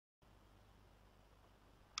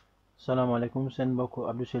salaamaaleykum seen mbokk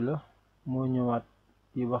Abdou Sylla moo ñëwaat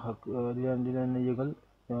di wax ak di leen yëgal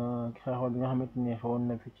xeexoon bi nga xamante ni xewoon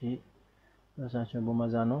na fi ci station bu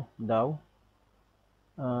Mazzano daaw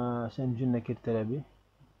seen journée culturelle bi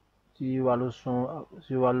ci wàllu son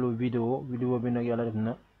ci wàllu vidéo bi nag yàlla def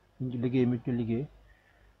na liggéey mi ñu liggéey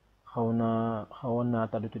xawoon naa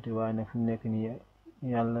tàddu tuuti waaye nag fi mu nekk nii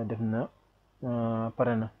yàlla def na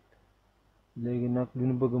pare na léegi nag lu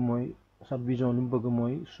ñu bëgg mooy Sad Vision lu mu bëgg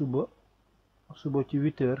mooy suba ci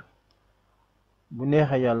 8h bu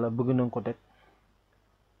neexee yàlla bëgg nañ ko teg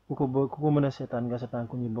ku ko mën a seetaan nga seetaan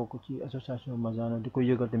ko ñu bokk ci association Mazzano di ko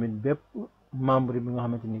yëgal tamit bépp membre bi nga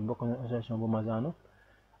xamante ni bokk na association bu Mazzano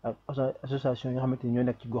ak association yi nga xamante ni ñoo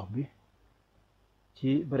nekk ci gox bi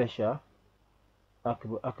ci Brescia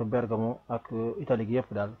ak Bergamo ak Italie gi yëpp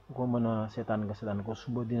daal ku ko mën a seetaan nga seetaan ko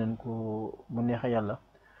suba dinañ ko bu neexee yàlla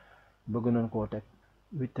bëgg nañ koo teg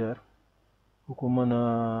 8h ku ko mën a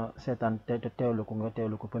seetaan te teewlu ko nga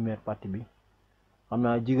teewlu ko première partie bi xam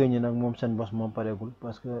naa jigéen ñi nag moom seen bos moom pareegul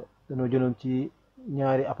parce que dañoo jëloon ci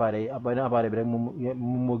ñaari appareil yi benn appareil bi rek moom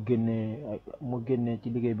moo génnee ci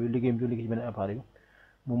liggéey bi ci benn appareil bi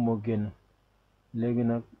moom moo génn léegi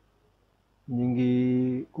nag ñu ngi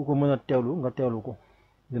ku ko mën a teewlu nga teewlu ko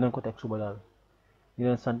dinañ ko teg suba daal di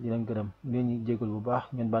leen sant di leen gërëm ngeen ñi jégal bu baax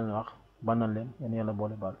ngeen baal na wax bànnal leen yéen yàlla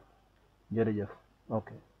boole baal jërëjëf ok.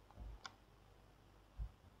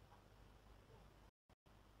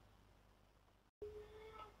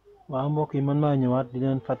 waaw mbokk yi man maa ñëwaat di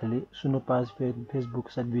leen fàttali sunu page Facebook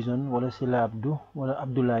Sad Vision wala Sylla Abdou wala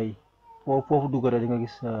Abdoulaye foofu dugg rek di nga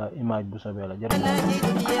gis image bu soobee la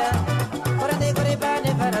jërëjëf